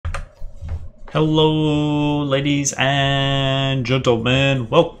Hello, ladies and gentlemen.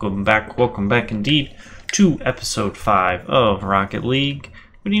 Welcome back indeed to episode 5 of Rocket League.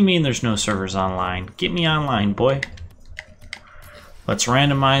 What do you mean there's no servers online? Get me online, boy. Let's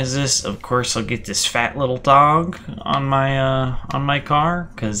randomize this. Of course, I'll get this fat little dog on my car,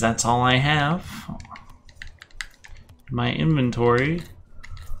 because that's all I have. My inventory.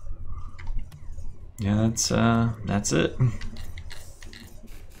 Yeah, that's it.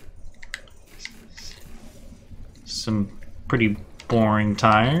 Some pretty boring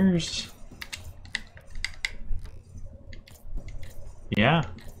tires. Yeah.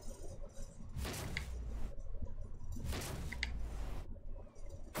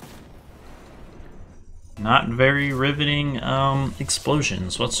 Not very riveting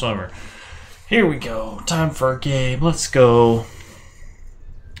explosions whatsoever. Here we go. Time for a game. Let's go.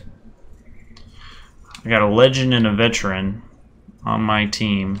 I got a legend and a veteran on my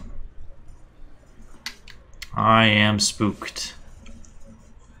team. I am spooked.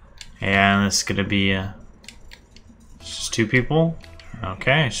 Yeah, this is gonna be it's just 2 people?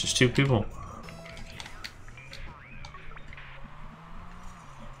 Okay, it's just 2 people.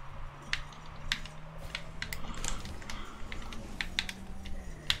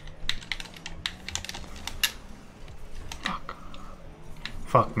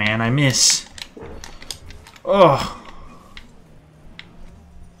 Fuck, man, I miss. Oh.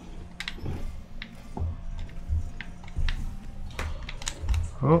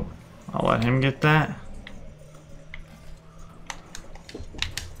 Oh, I'll let him get that.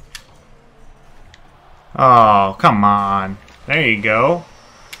 Oh, come on. There you go.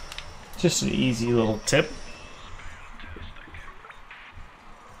 Just an easy little tip.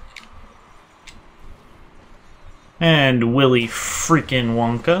 And Willy freaking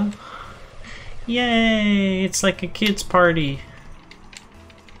Wonka. Yay! It's like a kid's party.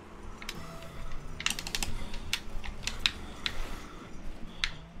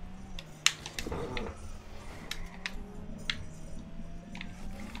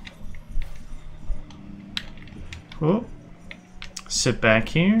 Oh, sit back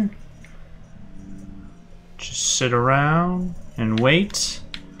here. Just sit around and wait.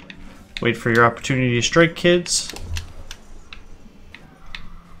 Wait for your opportunity to strike, kids.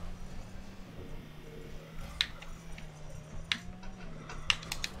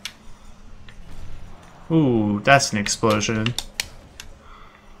 Ooh, that's an explosion.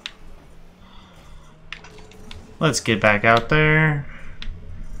 Let's get back out there.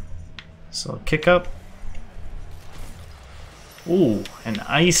 So kick up. Ooh, an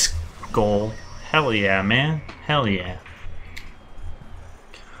ice goal. Hell yeah, man. Hell yeah.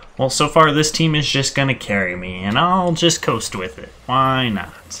 Well, so far this team is just gonna carry me, and I'll just coast with it. Why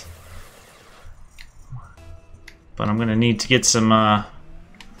not? But I'm gonna need to get some,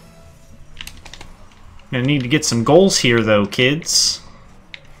 goals here, though, kids.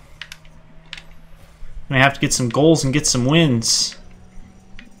 I'm gonna have to get some goals and get some wins.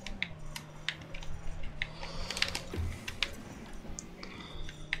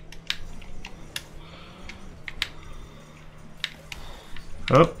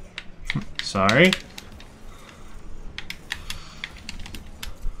 Oh, sorry.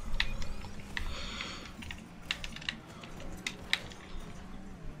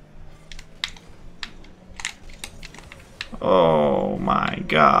 Oh my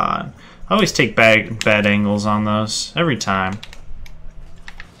god. I always take bad angles on those, every time.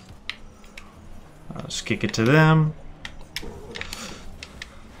 I'll just kick it to them.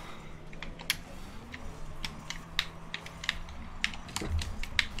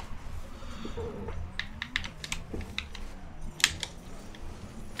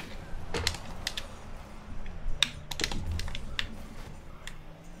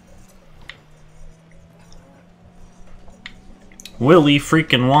 Willy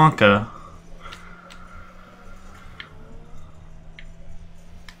freaking Wonka.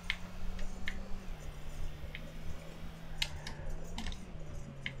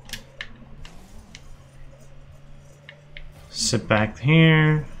 Sit back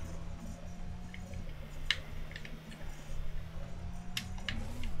here.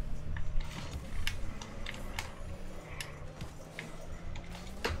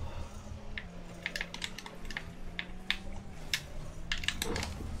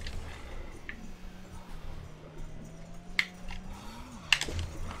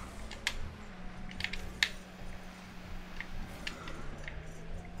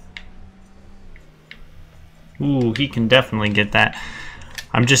 Ooh, he can definitely get that.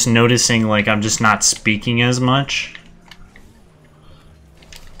 I'm just noticing, like, I'm just not speaking as much.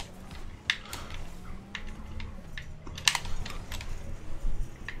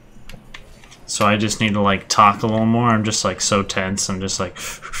 So I just need to like talk a little more. I'm just like so tense. I'm just like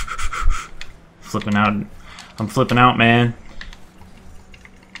flipping out. I'm flipping out, man.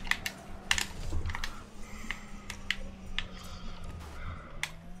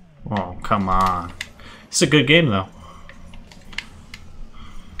 Oh, come on. It's a good game though.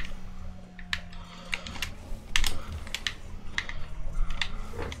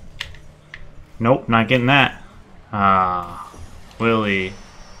 Nope, not getting that. Ah, Willie.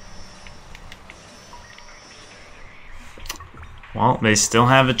 Well, they still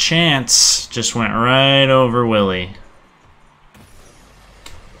have a chance. Just went right over Willie.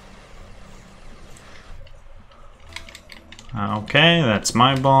 Okay, that's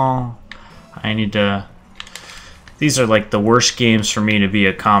my ball. I need to... These are like the worst games for me to be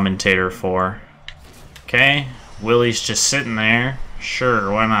a commentator for. Okay, Willie's just sitting there.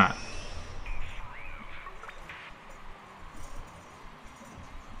 Sure, why not?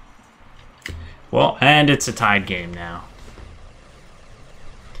 Well, and it's a tied game now.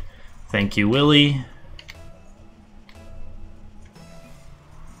 Thank you, Willie.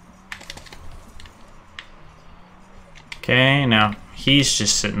 Okay, now he's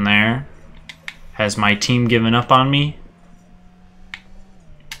just sitting there. Has my team given up on me?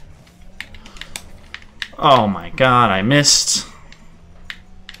 Oh my god, I missed.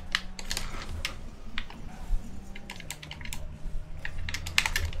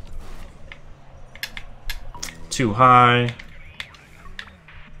 Too high.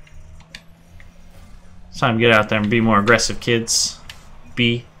 It's time to get out there and be more aggressive, kids.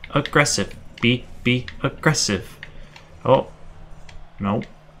 Be aggressive. Be aggressive. Oh. Nope.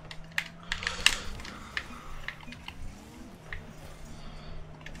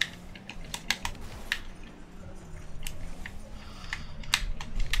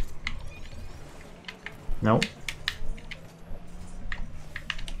 Nope.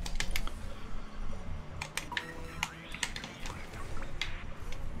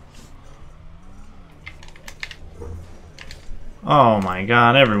 Oh my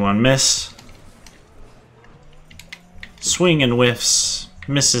god, everyone miss. Swing and whiffs,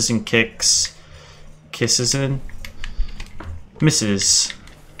 misses and kicks, kisses and misses.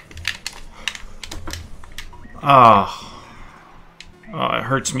 Oh, it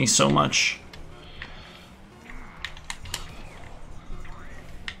hurts me so much.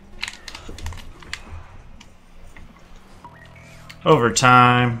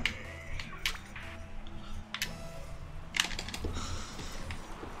 Overtime.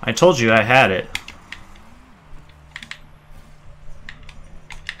 I told you I had it.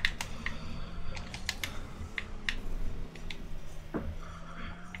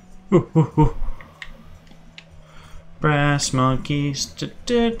 Ooh, ooh, ooh. Brass monkeys. Da,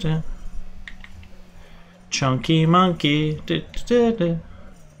 da, da. Chunky monkey. Da, da, da.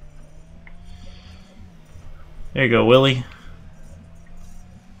 There you go, Willie.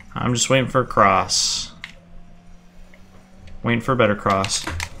 I'm just waiting for a cross. Waiting for a better cross.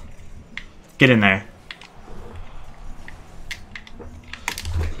 Get in there.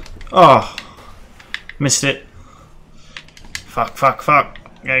 Oh. Missed it. Fuck, fuck, fuck.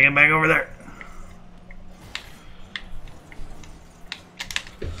 Gotta get back over there.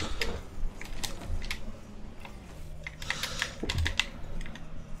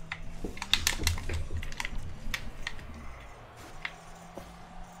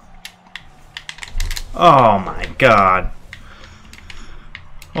 Oh my god.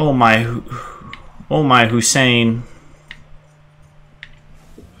 Oh my Hussein.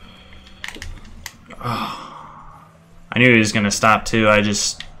 Oh. I knew he was gonna stop too. I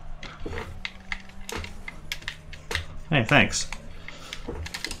just... Hey, thanks.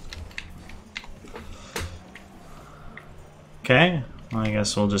 Okay, well, I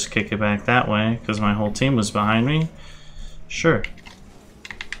guess we'll just kick it back that way because my whole team was behind me. Sure.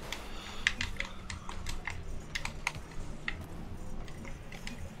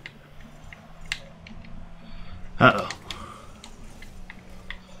 Uh-oh.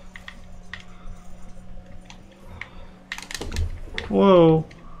 Whoa.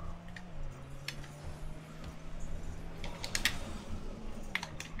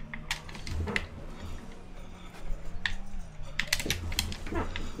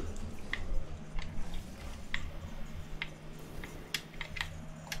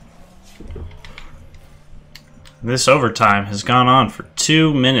 This overtime has gone on for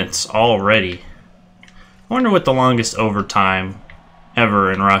 2 minutes already. I wonder what the longest overtime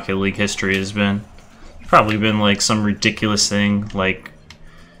ever in Rocket League history has been. Probably been like some ridiculous thing, like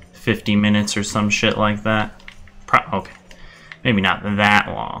 50 minutes or some shit like that. Okay, maybe not that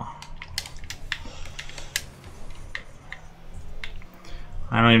long.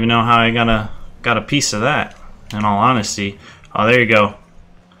 I don't even know how I got a got a piece of that, in all honesty. Oh, there you go.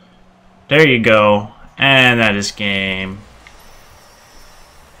 There you go. And that is game.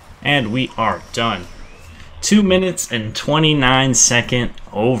 And we are done. 2 minutes and 29-second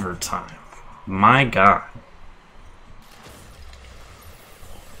overtime. My God.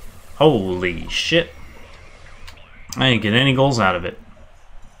 Holy shit. I didn't get any goals out of it.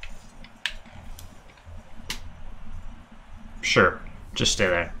 Sure, just stay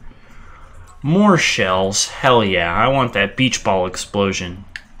there. More shells. Hell yeah, I want that beach ball explosion.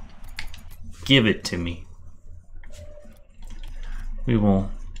 Give it to me. We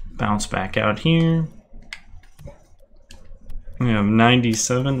will bounce back out here. We have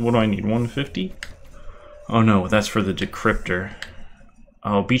 97. What do I need? 150? Oh no, that's for the decryptor.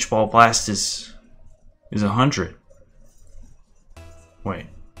 Oh, beach ball blast is 100. Wait.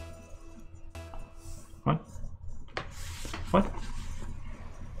 What? What?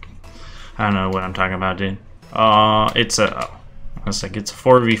 I don't know what I'm talking about, dude. It's a. I was like, it's a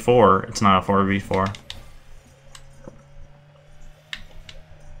 4v4. It's not a 4v4.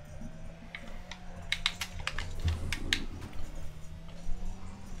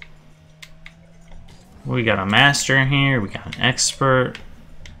 We got a master here. We got an expert.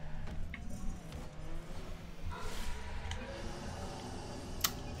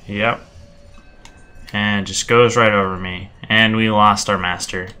 Yep. And just goes right over me. And we lost our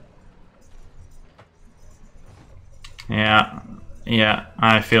master. Yeah,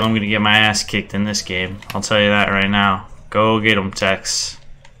 I feel I'm gonna get my ass kicked in this game. I'll tell you that right now. Go get him, Tex.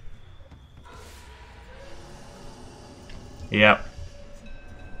 Yep.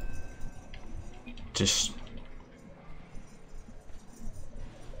 Just...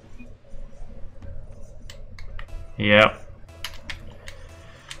 Yep.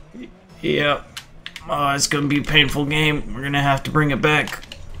 Yep. Oh, it's gonna be a painful game. We're gonna have to bring it back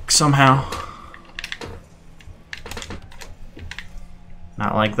somehow.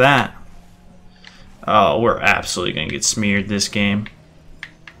 Not like that. Oh, we're absolutely gonna get smeared this game.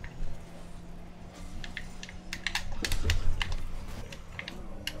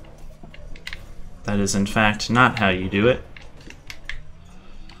 That is in fact not how you do it.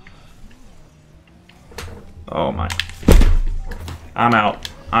 Oh my. I'm out.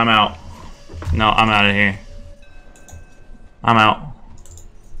 I'm out. No, I'm out of here. I'm out.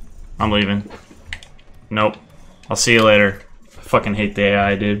 I'm leaving. Nope. I'll see you later. I fucking hate the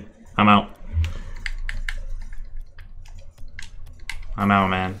AI, dude. I'm out. I'm out,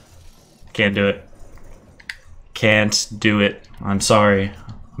 man. Can't do it. Can't do it. I'm sorry.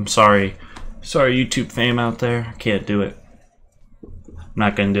 I'm sorry. Sorry, YouTube fame out there. I can't do it. I'm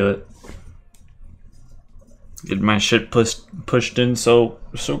not gonna do it. Get my shit pushed in so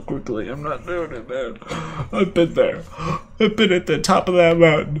quickly. I'm not doing it, man. I've been there. I've been at the top of that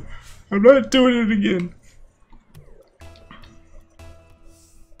mountain. I'm not doing it again.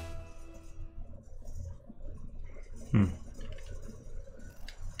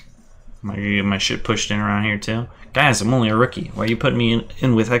 Am I gonna get my shit pushed in around here too? Guys, I'm only a rookie. Why are you putting me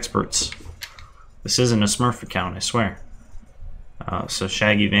in with experts? This isn't a Smurf account, I swear. So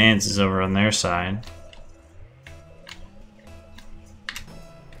Shaggy Vans is over on their side.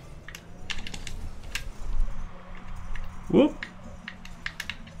 Whoop.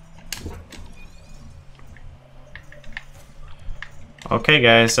 Okay,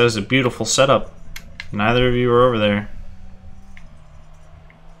 guys, that was a beautiful setup. Neither of you were over there.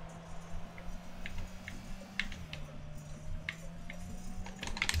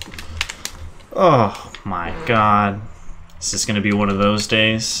 Oh my God. Is this gonna be one of those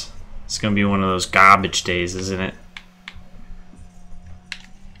days? It's gonna be one of those garbage days, isn't it?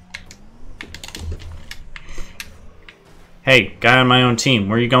 Hey, guy on my own team,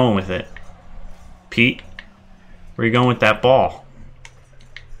 where are you going with it? Pete? Where are you going with that ball?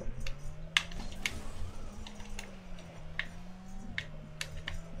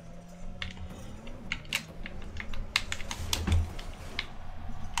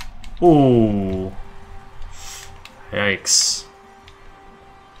 Ooh. Yikes.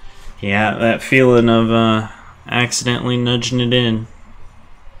 Yeah, that feeling of accidentally nudging it in.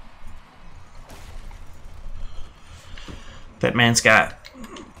 That man's got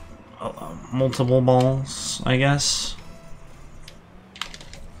multiple balls, I guess.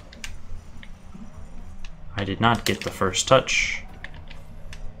 I did not get the first touch.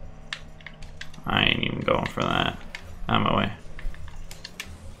 I ain't even going for that. Out of my way.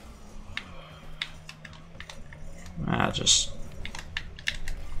 I'll just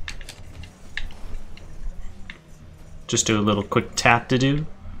do a little quick tap to do.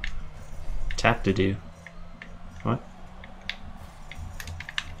 Tap to do. What?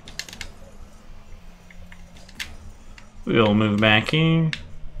 We'll move back in.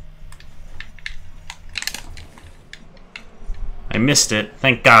 I missed it.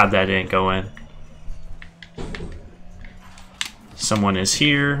 Thank God that didn't go in. Someone is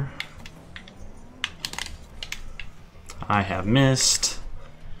here. I have missed.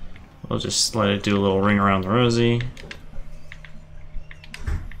 We'll just let it do a little ring around the rosy.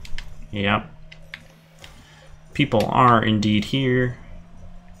 Yep. People are indeed here.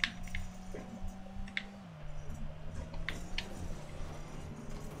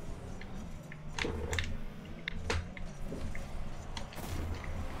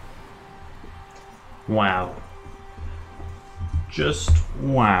 Wow. Just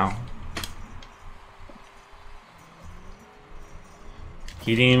wow.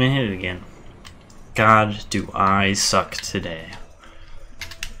 He didn't even hit it again. God, do I suck today.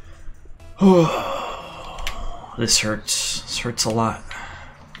 This hurts. This hurts a lot.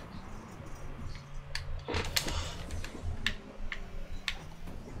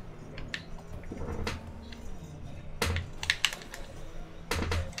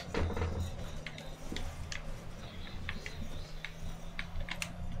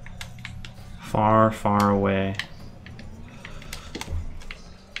 Far, far away.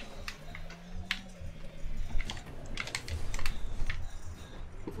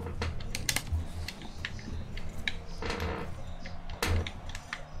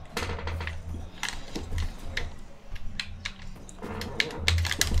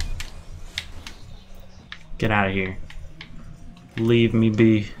 Get out of here. Leave me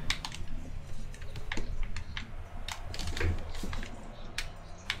be.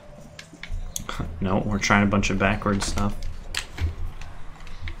 No, we're trying a bunch of backwards stuff.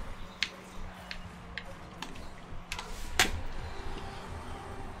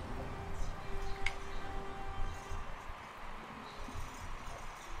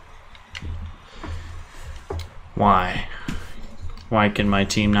 Why? Why can my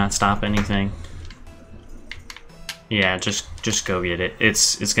team not stop anything? Yeah, just go get it.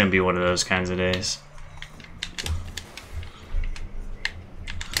 It's gonna be one of those kinds of days.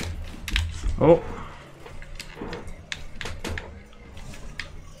 Oh.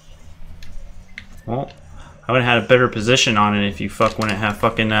 Well, I would have had a better position on it if you wouldn't have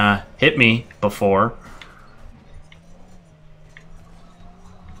fucking hit me before.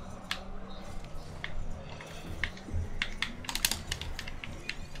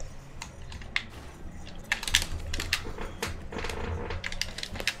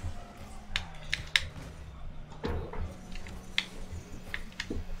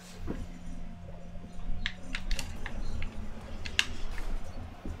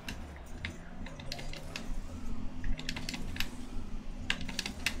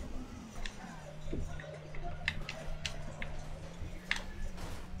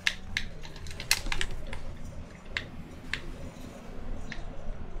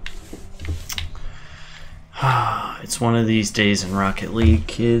 It's one of these days in Rocket League,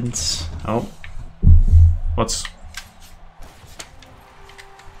 kids. Oh. What's...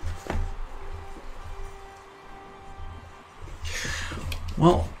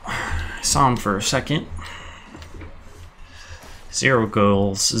 Well, I saw him for a second. 0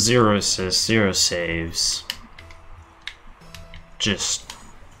 goals, 0 assists, 0 saves. Just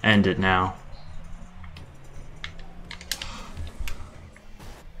end it now.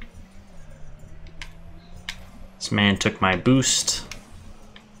 This man took my boost.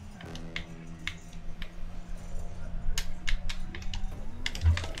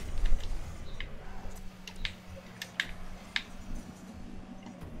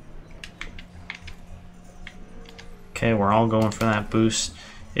 Okay, we're all going for that boost.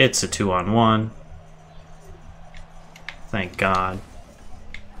 It's a 2-on-1. Thank God.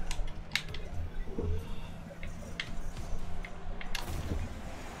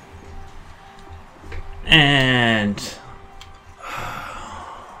 And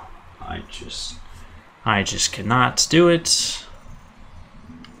I just cannot do it.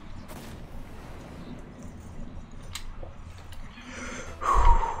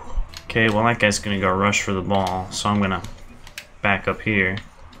 Okay, well that guy's gonna go rush for the ball, so I'm gonna back up here.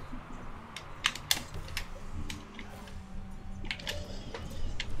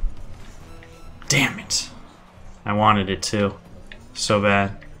 Damn it. I wanted it too. So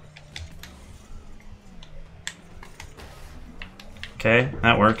bad. Okay,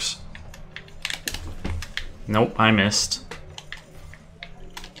 that works. Nope, I missed.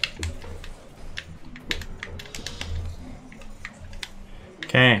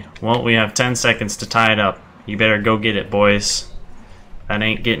 Okay, well, we have 10 seconds to tie it up. You better go get it, boys. That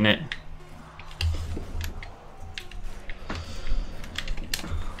ain't getting it.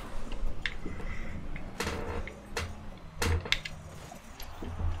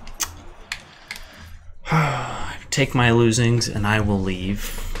 take my losings and I will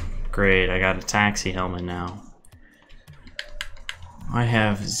leave. Great, I got a taxi helmet now. I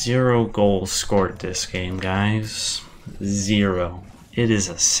have 0 goals scored this game, guys. 0. It is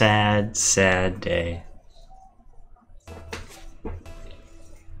a sad, sad day.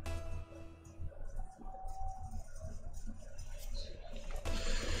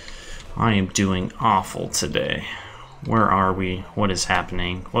 I am doing awful today. Where are we? What is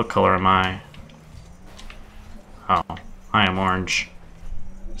happening? What color am I? Oh, I am orange.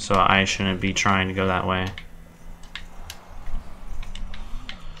 So I shouldn't be trying to go that way.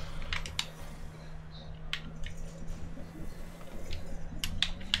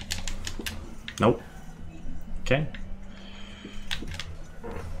 Nope. Okay.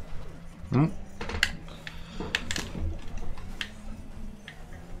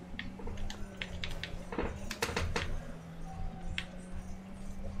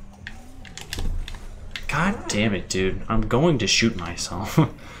 God damn it, dude. I'm going to shoot myself.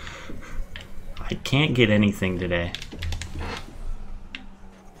 I can't get anything today.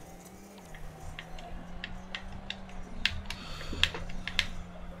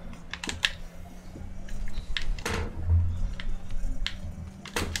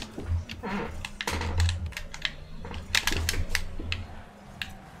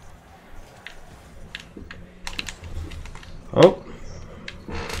 Oh.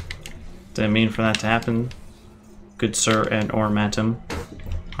 Didn't mean for that to happen. Good sir and or madam.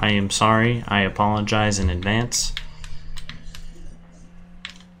 I am sorry. I apologize in advance.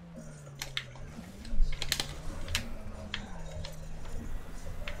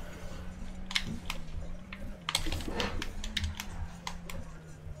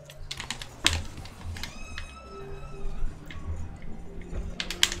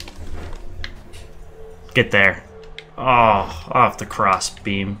 Get there. Oh, off the cross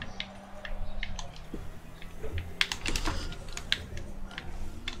beam.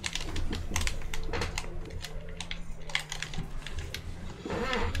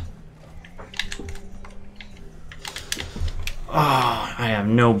 Oh, I have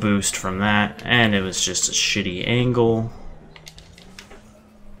no boost from that, and it was just a shitty angle.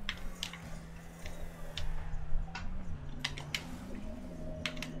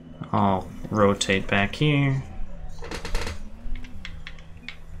 I'll rotate back here.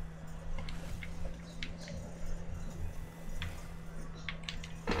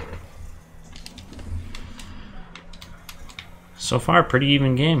 So far, pretty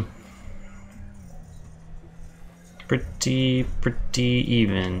even game. Pretty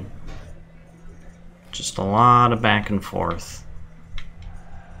even. Just a lot of back and forth.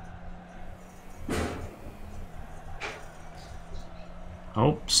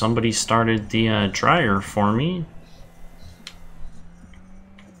 Oh, somebody started the dryer for me.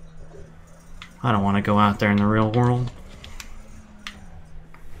 I don't want to go out there in the real world.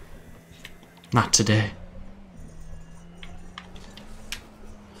 Not today.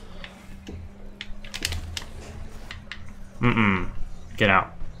 Get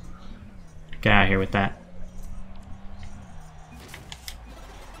out. Get out of here with that.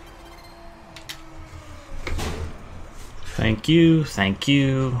 Thank you, thank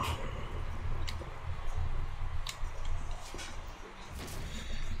you.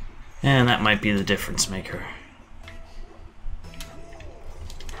 And that might be the difference maker.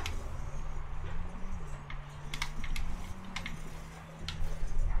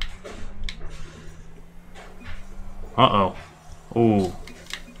 Uh-oh. Ooh.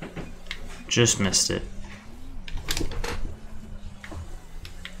 Just missed it.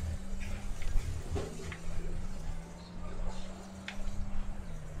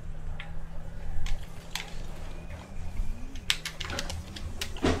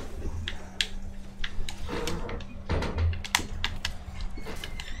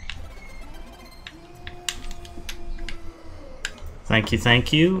 Thank you,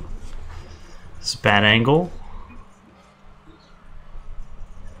 thank you. It's a bad angle.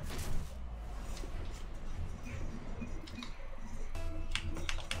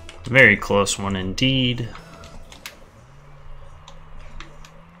 Very close one indeed.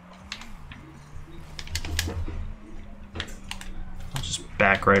 I'll just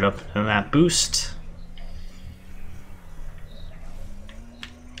back right up in that boost.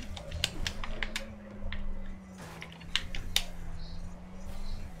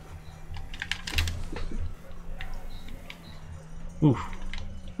 Oof.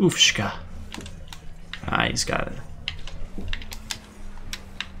 Oofshka. Ah, he's got it.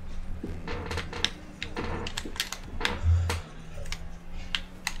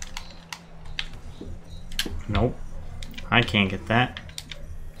 Nope. I can't get that.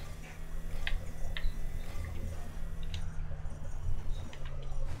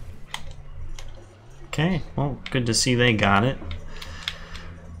 Okay, well, good to see they got it.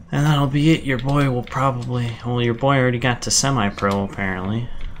 And that'll be it. Your boy will probably... Well, your boy already got to semi-pro, apparently.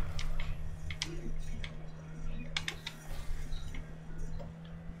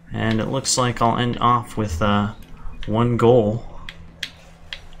 And it looks like I'll end off with 1 goal.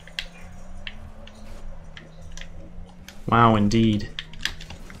 Wow, indeed.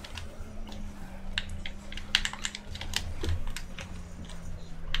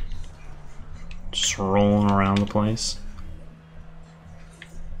 Just rolling around the place.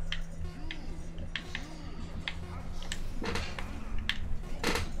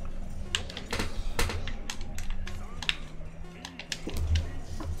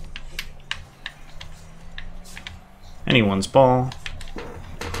 Anyone's ball.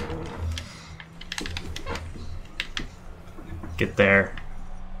 Get there.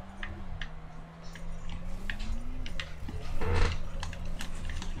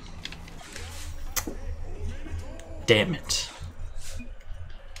 Damn it.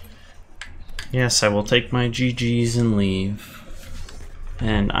 Yes, I will take my GGs and leave.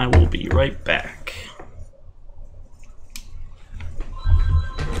 And I will be right back.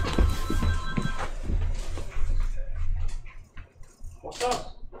 What's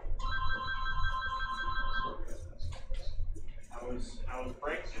up? How was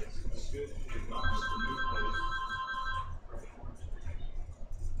Brexit? It was good. It's not just a new place.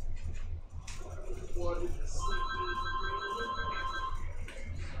 What is this?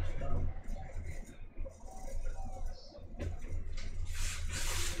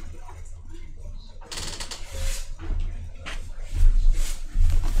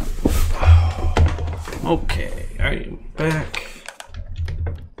 Okay, alright, back.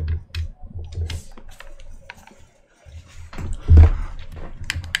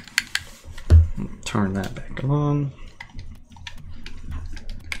 Turn that back on.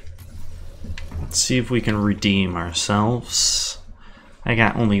 Let's see if we can redeem ourselves. I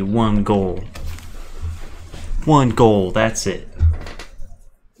got only 1 goal. 1 goal, that's it.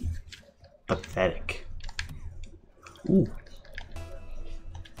 Pathetic. Ooh.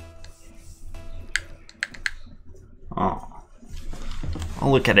 Oh. I'll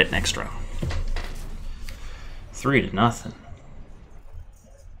look at it next round. 3-0.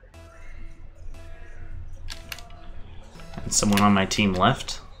 And someone on my team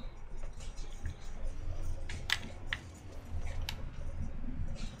left.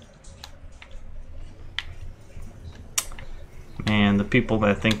 And the people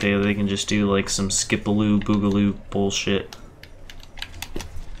that think they can just do like some skipaloo boogaloo bullshit.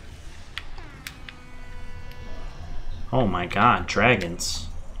 Oh my god, dragons.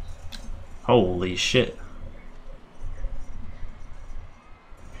 Holy shit.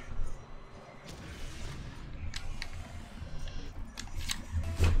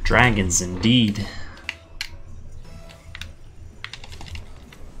 Dragons indeed.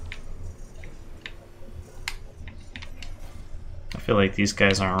 I feel like these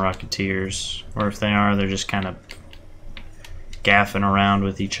guys aren't Rocketeers, or if they are, they're just kind of gaffing around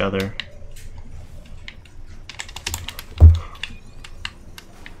with each other.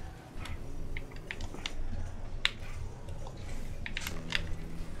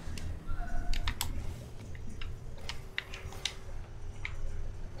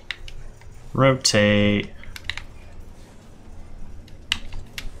 Rotate.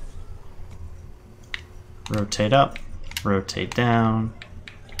 Rotate up. Rotate down.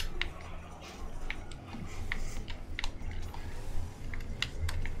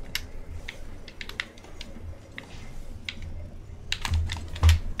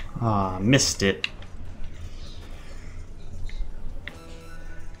 Ah, missed it.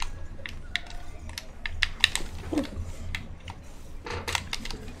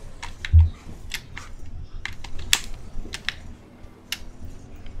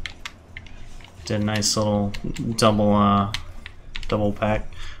 Did a nice little double pack.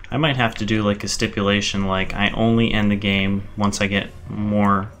 I might have to do like a stipulation, like I only end the game once I get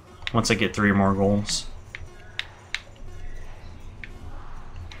 3 or more goals.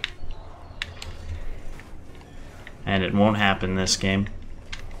 And it won't happen this game.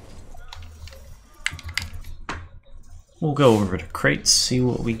 We'll go over to crates, see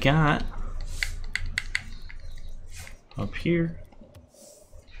what we got up here.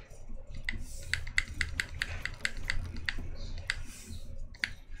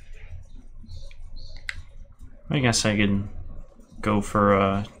 I guess I can go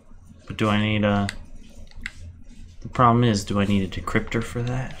for but do I need the problem is, do I need a decryptor for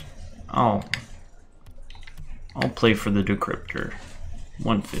that? I'll play for the decryptor.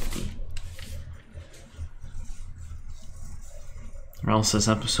 150. Or else this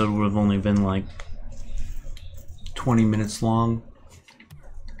episode would have only been like 20 minutes long.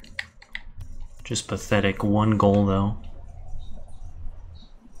 Just pathetic. 1 goal though.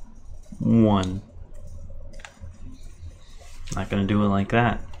 1. Not gonna do it like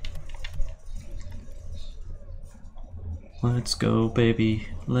that. Let's go, baby.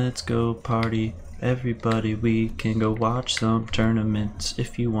 Let's go party. Everybody, we can go watch some tournaments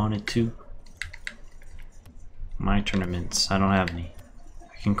if you wanted to. My tournaments. I don't have any.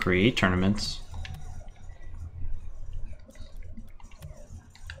 I can create tournaments.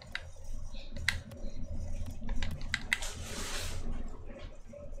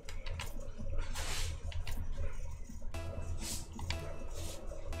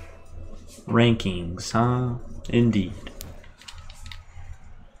 Rankings, huh? Indeed.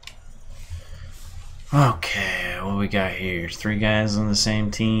 Okay, what we got here? 3 guys on the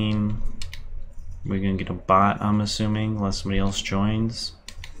same team. We're gonna get a bot, I'm assuming, unless somebody else joins.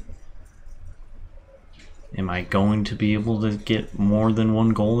 Am I going to be able to get more than 1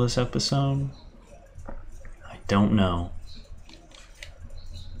 goal this episode? I don't know.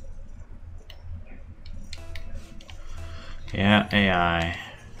 Yeah, AI.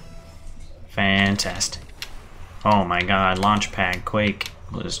 Fantastic. Oh my god, Launchpad Quake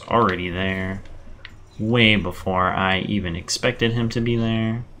was already there. Way before I even expected him to be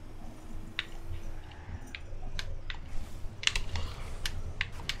there.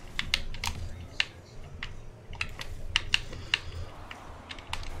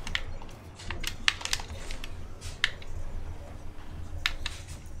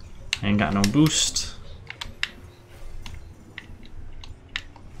 Ain't got no boost.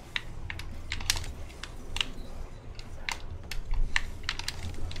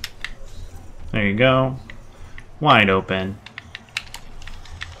 There you go. Wide open.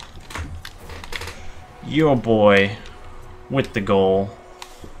 Your boy with the goal.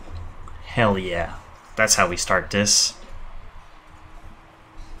 Hell yeah. That's how we start this.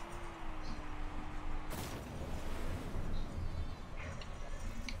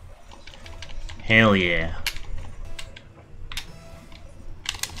 Hell yeah.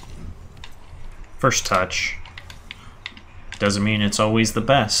 First touch. Doesn't mean it's always the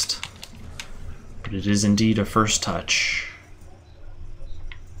best. But it is indeed a first touch.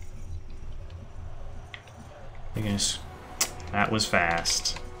 I guess that was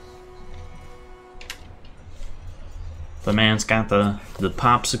fast. The man's got the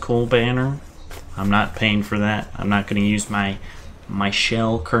popsicle banner. I'm not paying for that. I'm not going to use my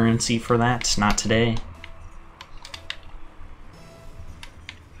shell currency for that. Not today.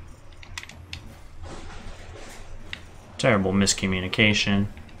 Terrible miscommunication.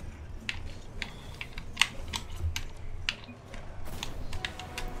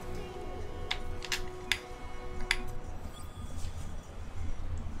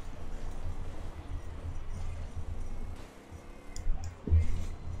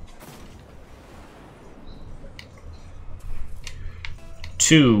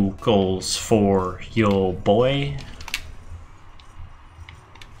 Two goals for your boy.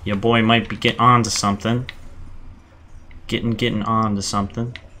 Your boy might be getting on to something. Getting on to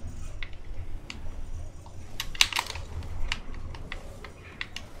something.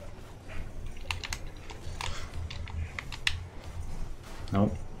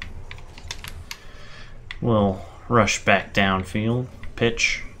 Nope. We'll rush back downfield.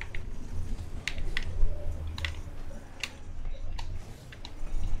 Pitch.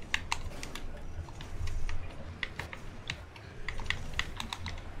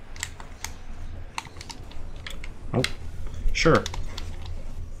 Oh, sure.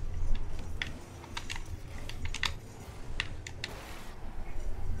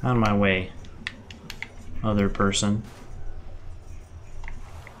 Out of my way, other person.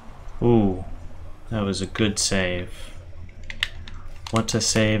 Ooh, that was a good save. What a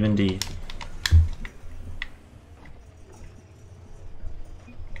save indeed.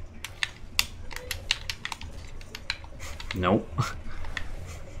 Nope.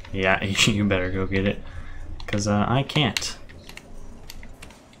 Yeah, you better go get it. Because I can't.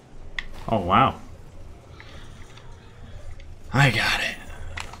 Oh, wow. I got it.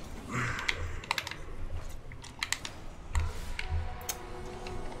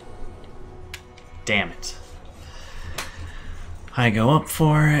 Damn it. I go up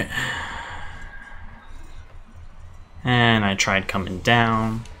for it. And I tried coming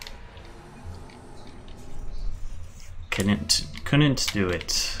down. Couldn't do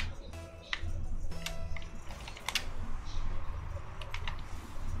it.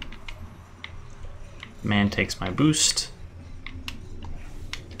 Man takes my boost.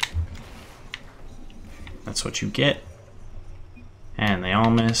 That's what you get. And they all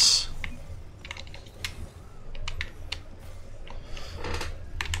miss.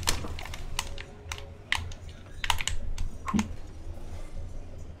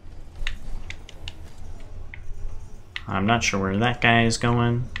 I'm not sure where that guy is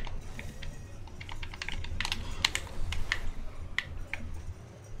going.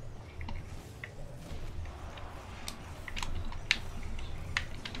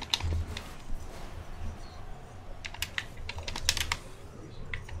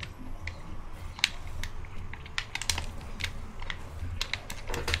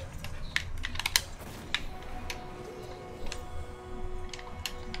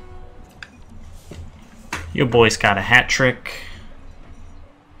 Your boy's got a hat trick.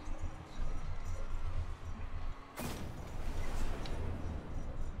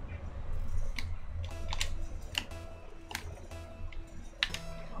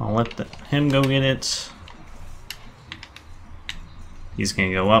 I'll let him go get it. He's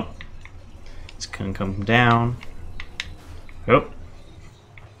gonna go up. It's gonna come down. Oh.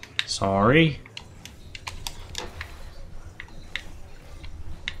 Sorry.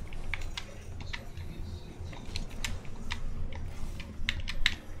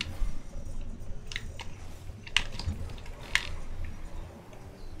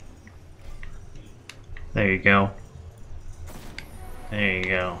 There you go. There you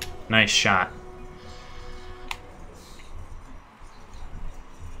go. Nice shot.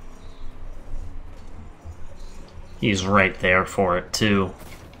 He's right there for it, too.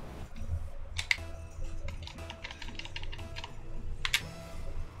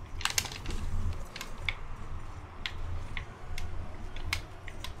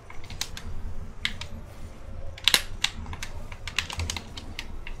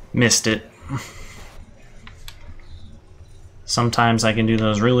 Missed it. Sometimes I can do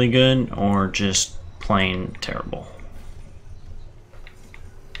those really good, or just plain terrible.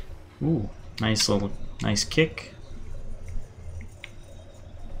 Ooh, nice kick.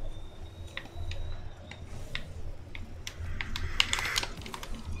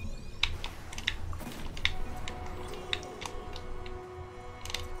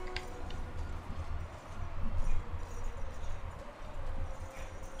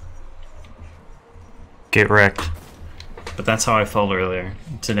 Get wrecked. But that's how I felt earlier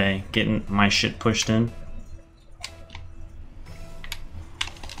today, getting my shit pushed in.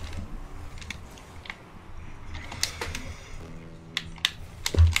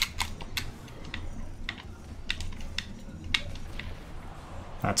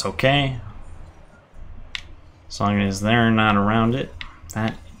 That's okay. As long as they're not around it,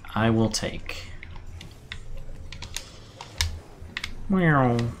 that I will take.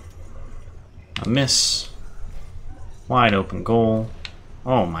 Meow. A miss. Wide open goal.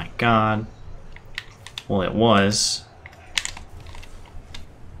 Oh my god. Well, it was.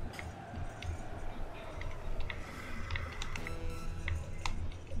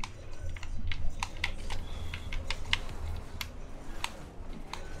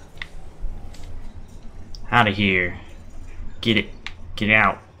 Out of here. Get it. Get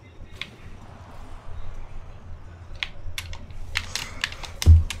out.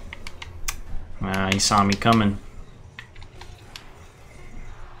 He saw me coming.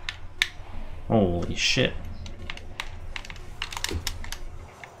 Holy shit.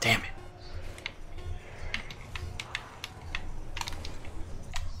 Damn it.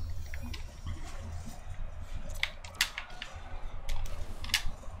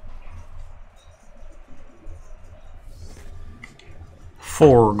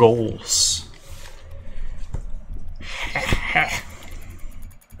 Four goals.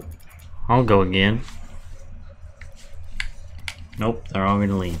 I'll go again. Nope, they're all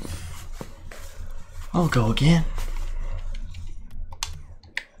gonna leave. I'll go again.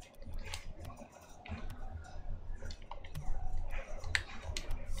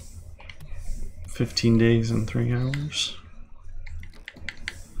 "15 days and 3 hours.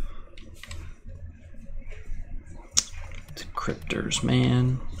 Decryptors,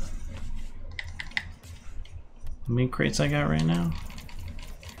 man. How many crates I got right now?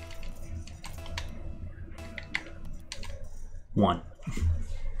 1.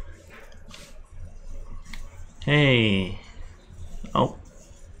 Hey. Oh,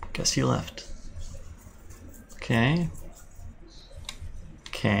 guess he left. Okay.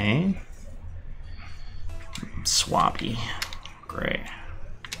 Okay. Swappy. Great.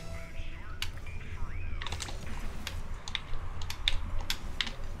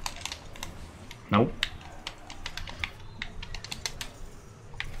 Nope.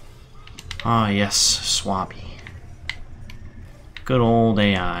 Ah, yes, Swappy. Good old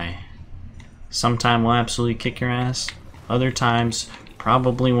AI. Sometime will absolutely kick your ass. Other times,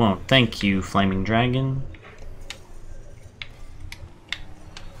 probably won't. Thank you, Flaming Dragon.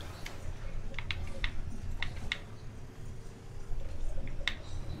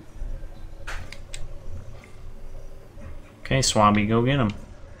 Okay, Swabby, go get him.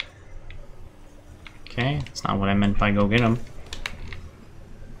 Okay, that's not what I meant by go get him.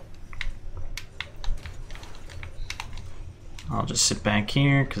 I'll just sit back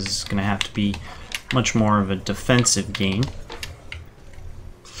here because it's going to have to be much more of a defensive game.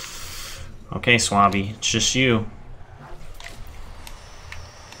 Okay, Swabby, it's just you.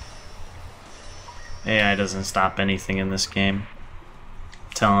 AI doesn't stop anything in this game.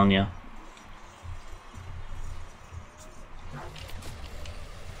 I'm telling you.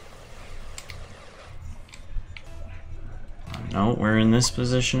 No, we're in this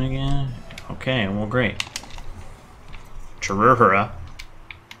position again. Okay, well, great. Chirurra.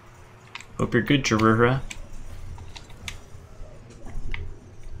 Hope you're good, Chirurra.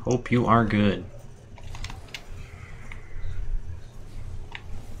 Hope you are good.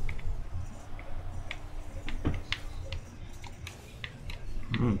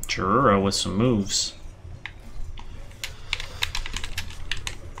 Chirurra with some moves.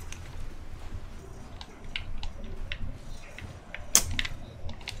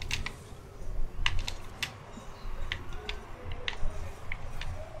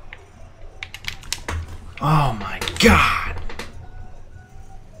 Oh my god!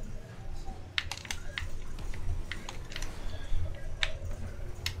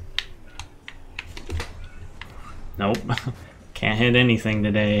 Nope. Can't hit anything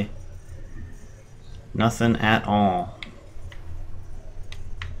today. Nothing at all.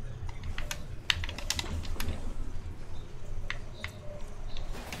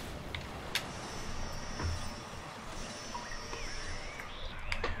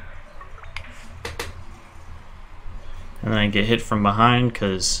 And then I get hit from behind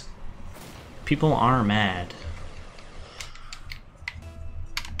because people are mad.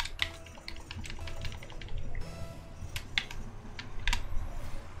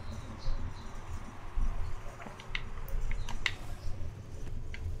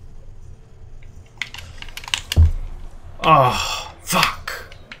 Oh, fuck.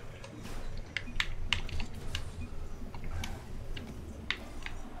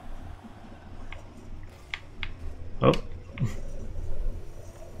 Oh.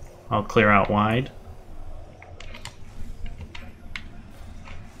 I'll clear out wide.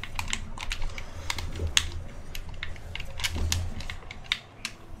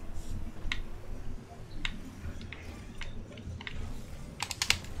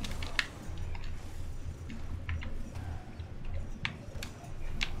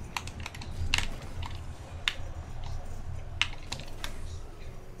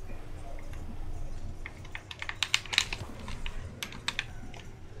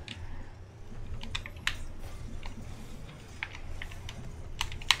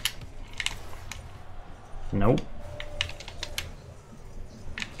 Nope.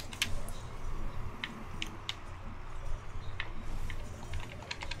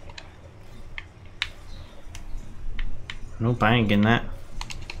 Nope, I ain't getting that.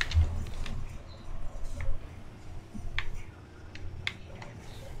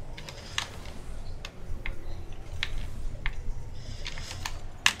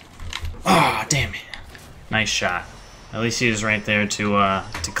 Ah, oh, damn it. Nice shot. At least he was right there to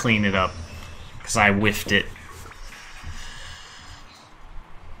clean it up. Because I whiffed it.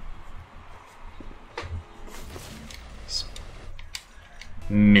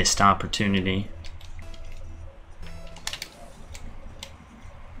 Missed opportunity.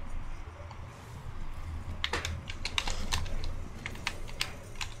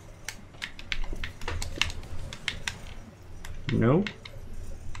 Nope.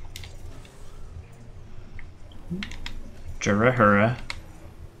 Jurahura.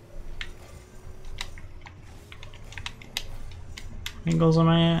 How many goals am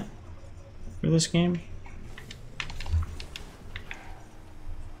I at for this game?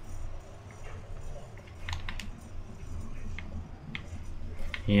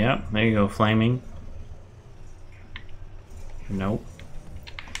 Yep, there you go, Flaming. Nope.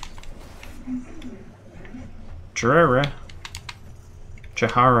 Jurahura.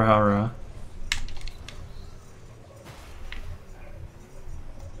 Jaharahara.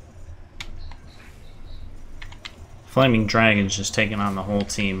 Flaming Dragon's just taking on the whole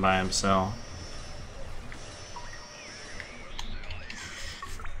team by himself.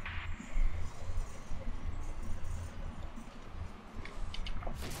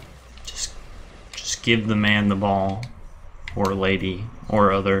 Just give the man the ball, or lady,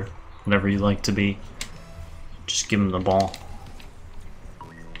 or other, whatever you like to be. Just give him the ball.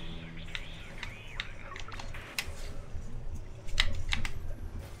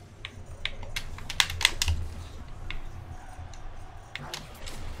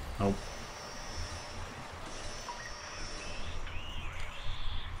 Nope.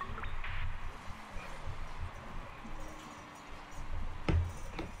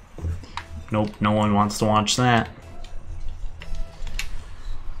 Nope, no one wants to watch that.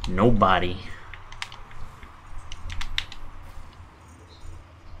 Nobody.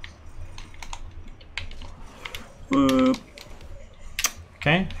 Whoop.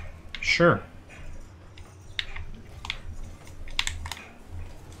 Okay, sure.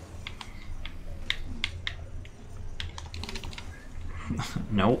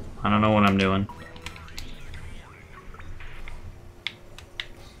 Nope, I don't know what I'm doing.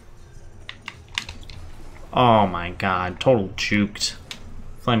 Oh my god, total juked.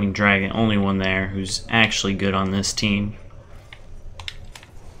 Flaming Dragon, only one there who's actually good on this team.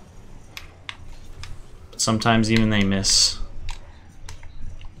 But sometimes even they miss.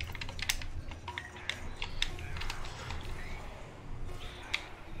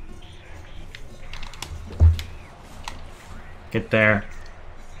 Get there.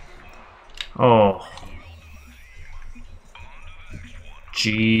 Oh.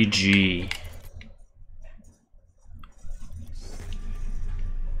 GG.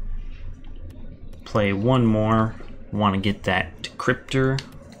 Play one more. Want to get that decryptor.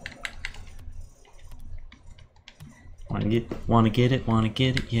 Want to get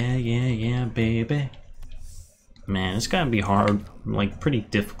it. Yeah, baby. Man, it's gotta be hard, like pretty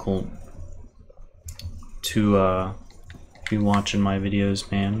difficult to be watching my videos,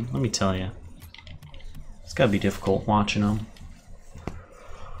 man. Let me tell you, it's gotta be difficult watching them.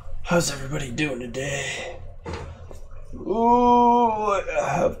 How's everybody doing today? Ooh, I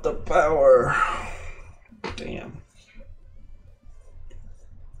have the power. Damn.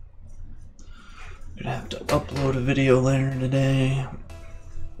 Gonna have to upload a video later today.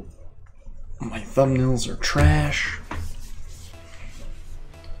 My thumbnails are trash.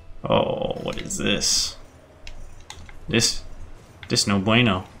 Oh, what is this? This no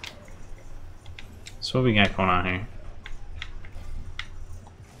bueno. So what we got going on here?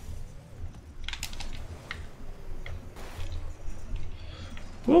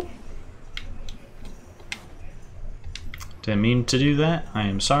 Whoop. Didn't mean to do that. I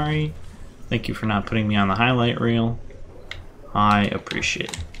am sorry. Thank you for not putting me on the highlight reel. I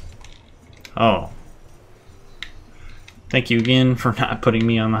appreciate it. Oh. Thank you again for not putting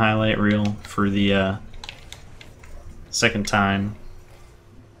me on the highlight reel for the second time.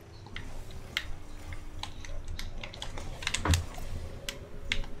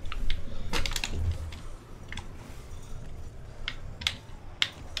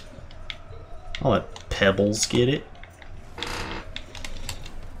 I'll let Pebbles get it.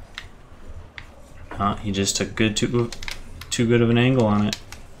 He just took too good of an angle on it.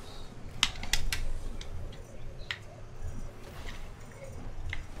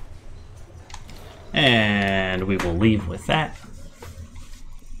 And we will leave with that.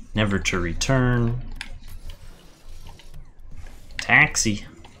 Never to return. Taxi.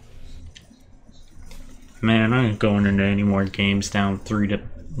 Man, I ain't going into any more games down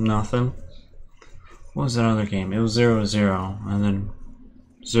 3-0. What was that other game? It was 0-0, and then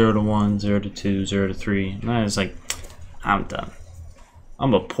 0-1, 0-2, 0-3. And I was like, I'm done.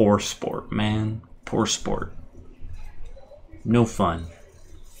 I'm a poor sport, man. Poor sport. No fun.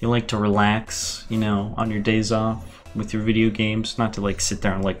 You like to relax, you know, on your days off with your video games, not to like sit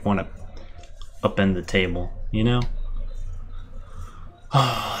there and like want to upend the table, you know?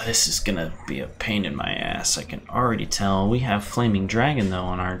 Oh, this is gonna be a pain in my ass. I can already tell. We have Flaming Dragon though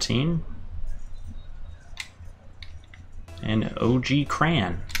on our team. And OG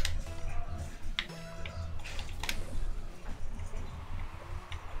Cran.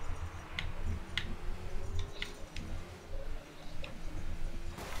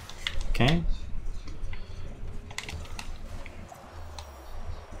 Okay.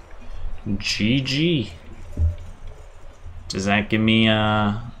 GG. Does that give me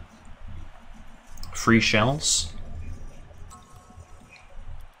free shells?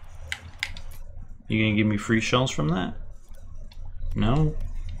 You gonna give me free shells from that? No?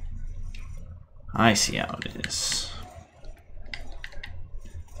 I see how it is.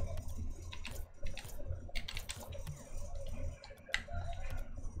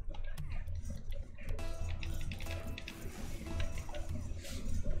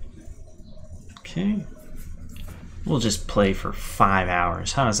 Okay. We'll just play for 5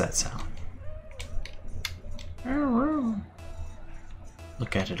 hours. How does that sound?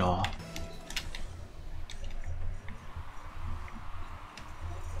 Look at it all.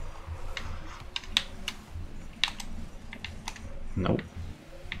 Nope.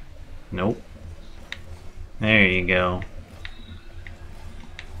 Nope. There you go.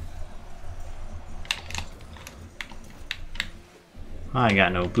 I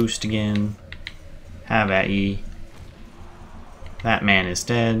got no boost again. Have at ye. That man is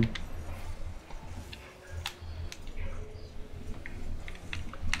dead.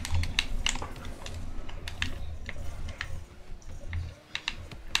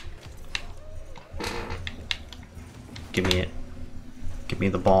 me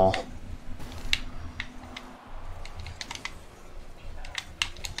the ball.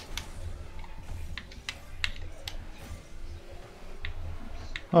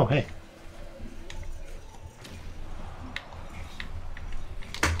 Oh, hey.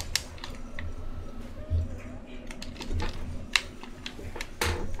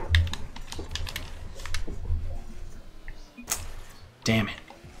 Damn it.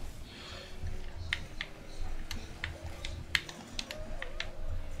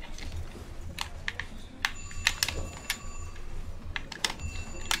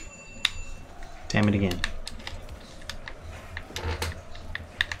 Damn it again.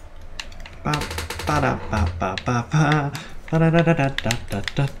 Ba ba da ba ba ba ba ba da da da da da da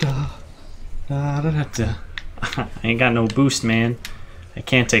da da da da da. I ain't got no boost, man. I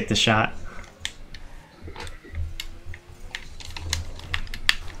can't take the shot.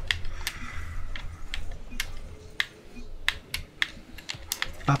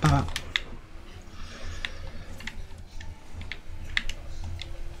 Ba ba ba.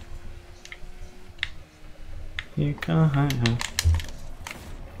 You come.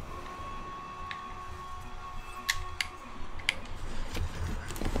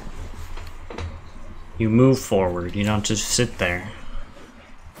 You move forward, you don't just sit there.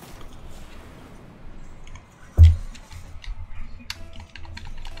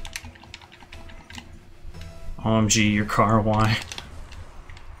 OMG, your car, why?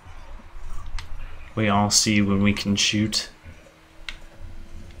 We all see when we can shoot.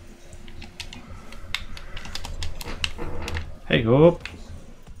 Hey, go up.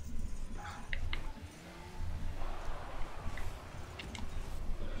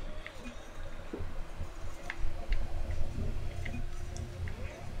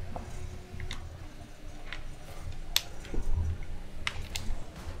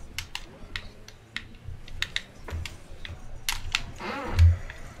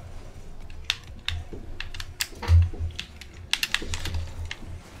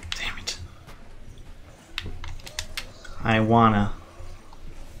 I wanna.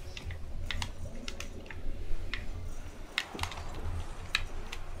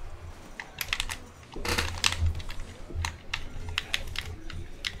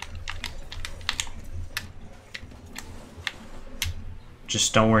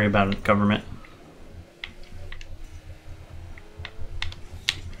 Just don't worry about it, government.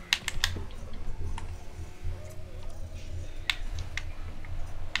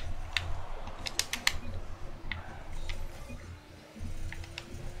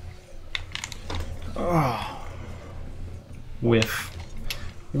 Oh. Whiff.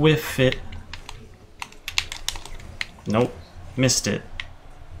 Whiff it. Nope. Missed it.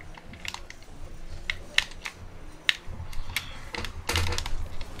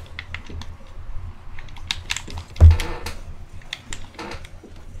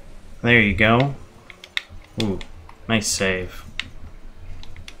 There you go. Ooh, nice save.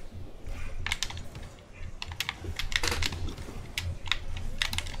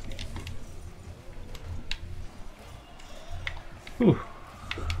 Ooh.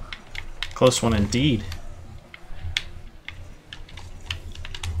 Close one indeed.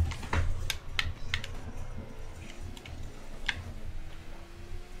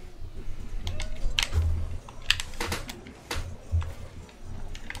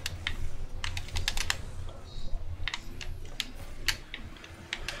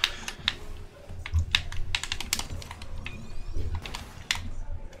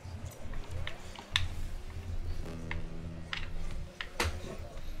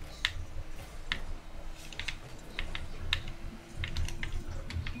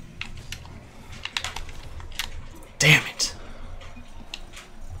 Damn it.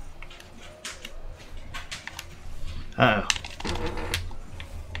 Uh-oh.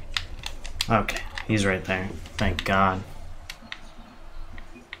 Okay, he's right there. Thank God.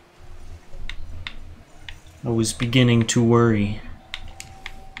 I was beginning to worry.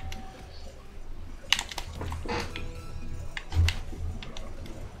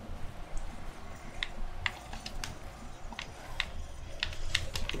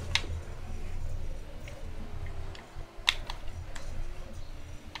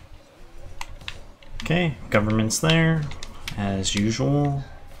 Okay, government's there, as usual.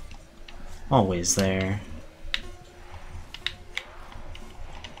 Always there.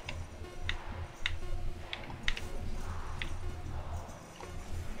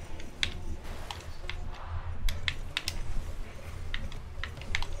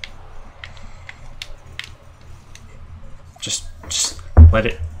 Just let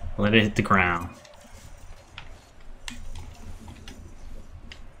it hit the ground.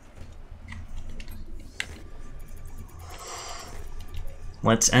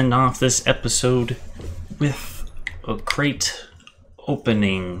 let's end off this episode with a crate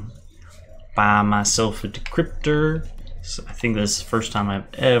opening. Buy myself a decryptor. So I think this is the first time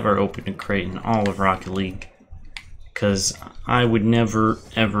I've ever opened a crate in all of Rocket League, because I would never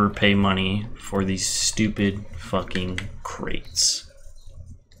ever pay money for these stupid fucking crates.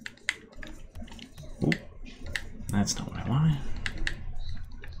 Ooh, that's not what I wanted.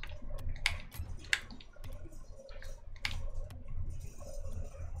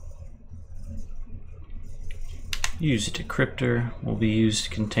 Use a decryptor will be used to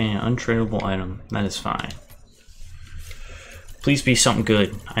contain an untradeable item. That is fine. Please be something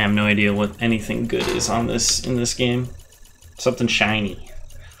good. I have no idea what anything good is on this in this game. Something shiny.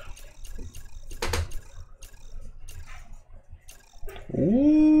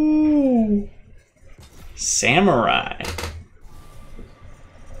 Ooh. Samurai.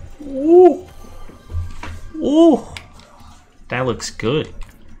 Ooh. Ooh. That looks good.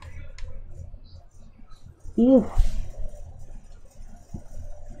 Ooh.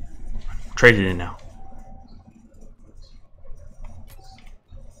 Trade it in now.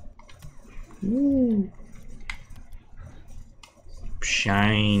 Ooh.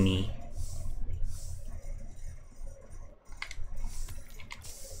 Shiny.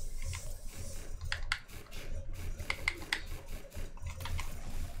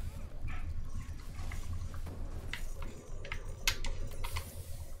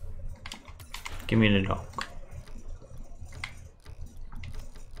 Give me the dog.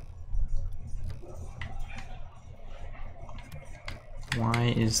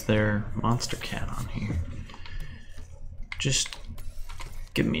 Why is there Monster Cat on here? Just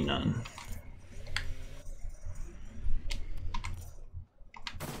give me none.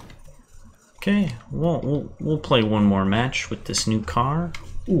 Okay, well, we'll play one more match with this new car.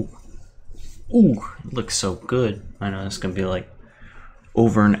 Ooh, ooh, it looks so good. I know it's gonna be like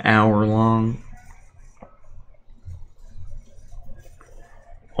over an hour long.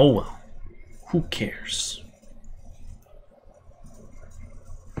 Oh well, who cares?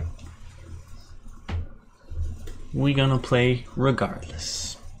 We're gonna play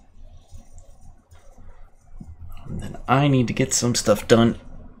regardless. And then I need to get some stuff done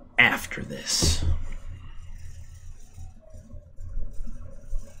after this.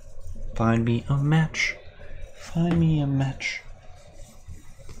 Find me a match. Find me a match.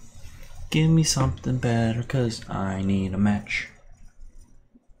 Give me something better, 'cause I need a match.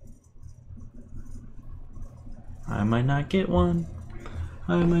 I might not get one.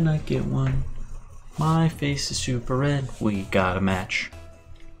 I might not get one. My face is super red. We got a match.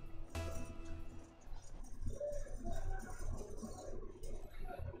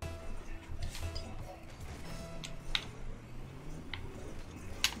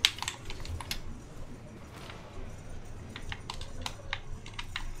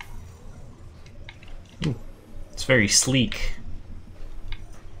 Ooh, it's very sleek.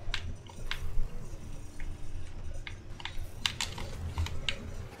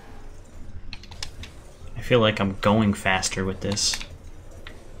 I feel like I'm going faster with this.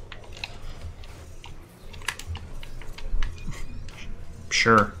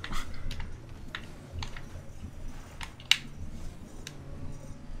 Sure.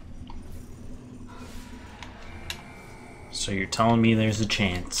 So you're telling me there's a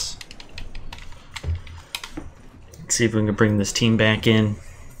chance. Let's see if we can bring this team back in.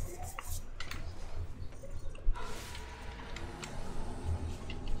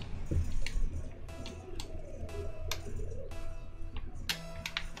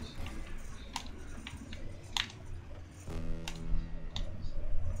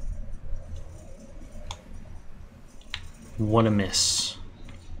 What a miss.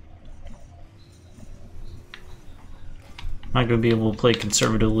 Not going to be able to play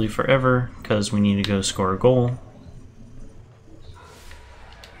conservatively forever because we need to go score a goal.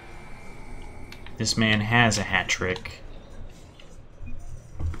 This man has a hat trick.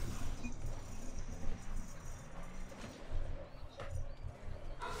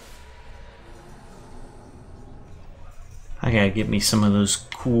 I gotta get me some of those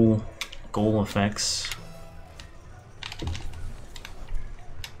cool goal effects.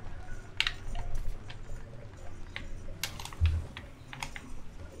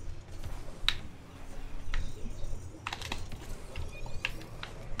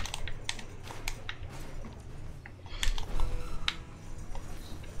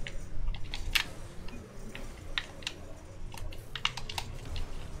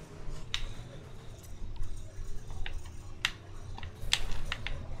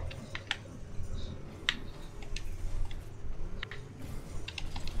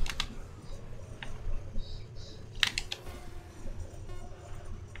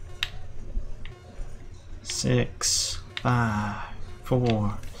 6, 5,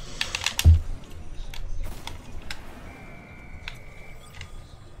 4.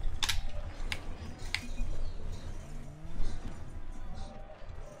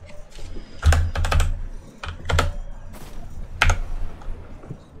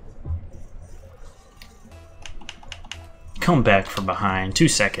 Come back from behind. 2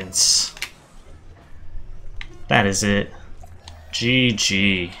 seconds. That is it.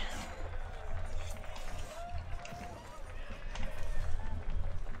 GG.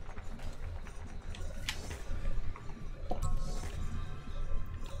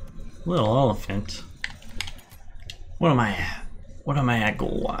 Little elephant. What am I at? What am I at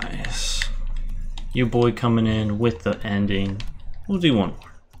goal-wise? You boy coming in with the ending. We'll do one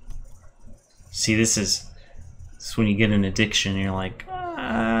more. See, this is when you get an addiction and you're like,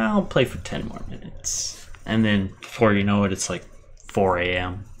 I'll play for 10 more minutes. And then before you know it, it's like 4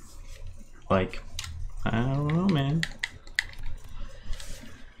 a.m. Like, I don't know, man.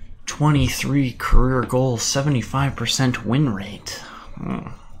 23 career goals, 75% win rate.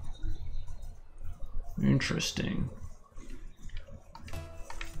 Interesting.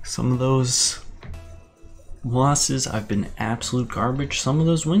 Some of those losses I've been absolute garbage. Some of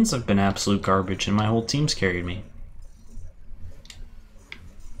those wins I've been absolute garbage, and my whole team's carried me.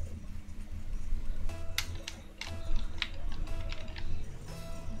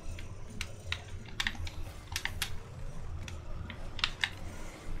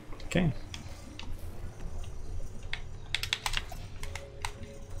 Okay.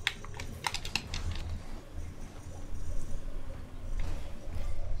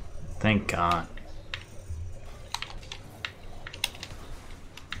 Thank God.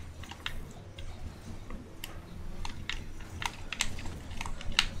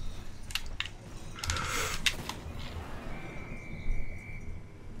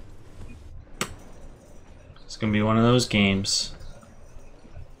 It's gonna be one of those games.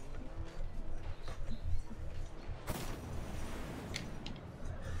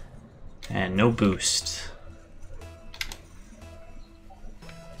 And no boost.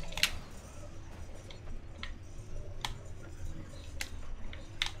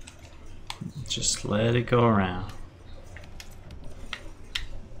 Just let it go around.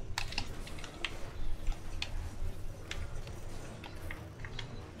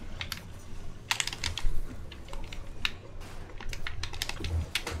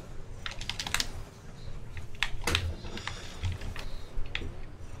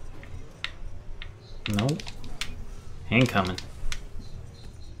 Nope. Ain't coming.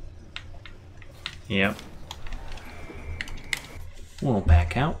 Yep. We'll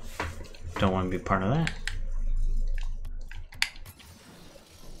back out. Don't want to be part of that.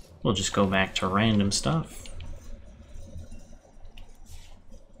 We'll just go back to random stuff.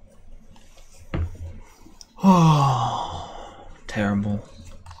 Oh, terrible.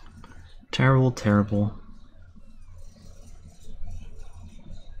 Terrible, terrible.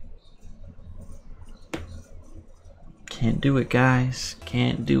 Can't do it, guys.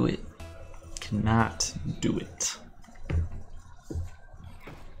 Can't do it. Cannot do it.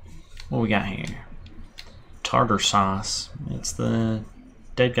 What we got here? Tartar sauce. It's the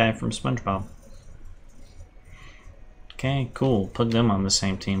dead guy from SpongeBob. Okay, cool. Put them on the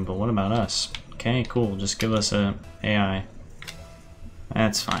same team, but what about us? Okay, cool. Just give us a AI.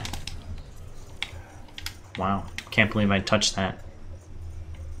 That's fine. Wow. Can't believe I touched that.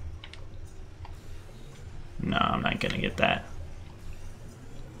 No, I'm not gonna get that.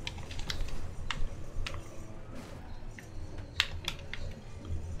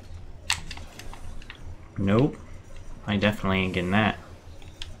 Nope. I definitely ain't getting that.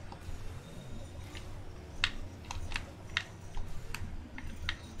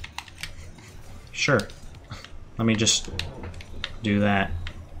 Sure. Let me just do that.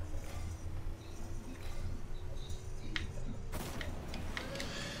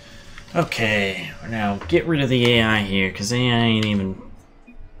 Okay, now get rid of the AI here, because AI ain't even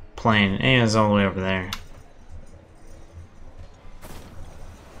playing. AI's all the way over there.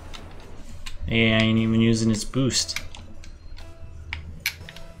 AI ain't even using its boost.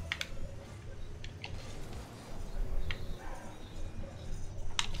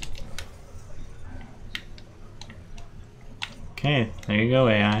 Okay, there you go,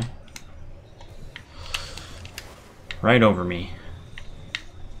 AI. Right over me.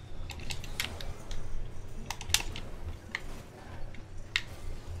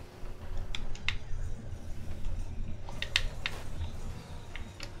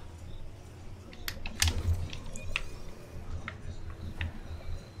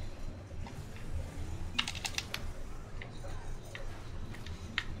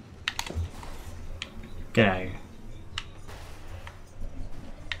 Get out of here.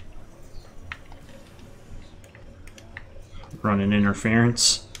 Running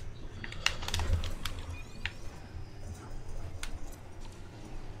interference.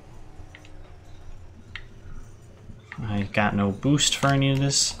 I got no boost for any of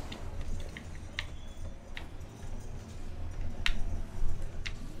this.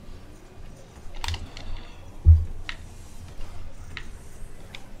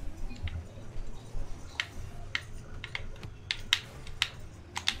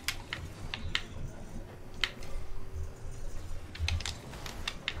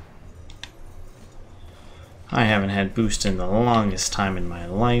 I haven't had boost in the longest time in my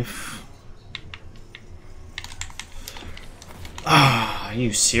life. Ah, are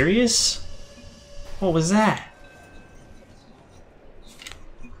you serious? What was that?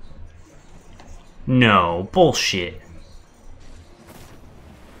 No, bullshit.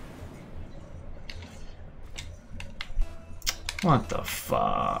 What the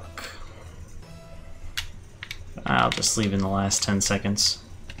fuck? I'll just leave in the last 10 seconds.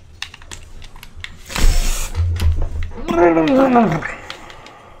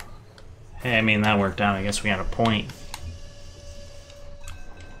 Hey, I mean, that worked out. I guess we got a point.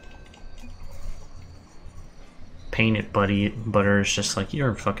 Paint it, buddy. Butter is just like,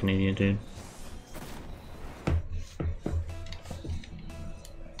 you're a fucking idiot, dude.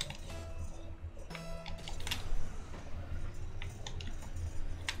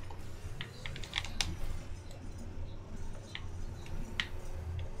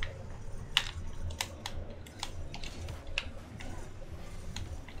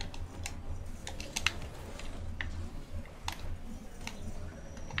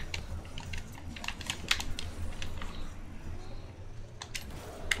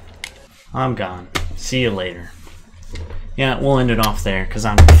 I'm gone. See you later. Yeah, we'll end it off there, because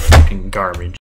I'm fucking garbage.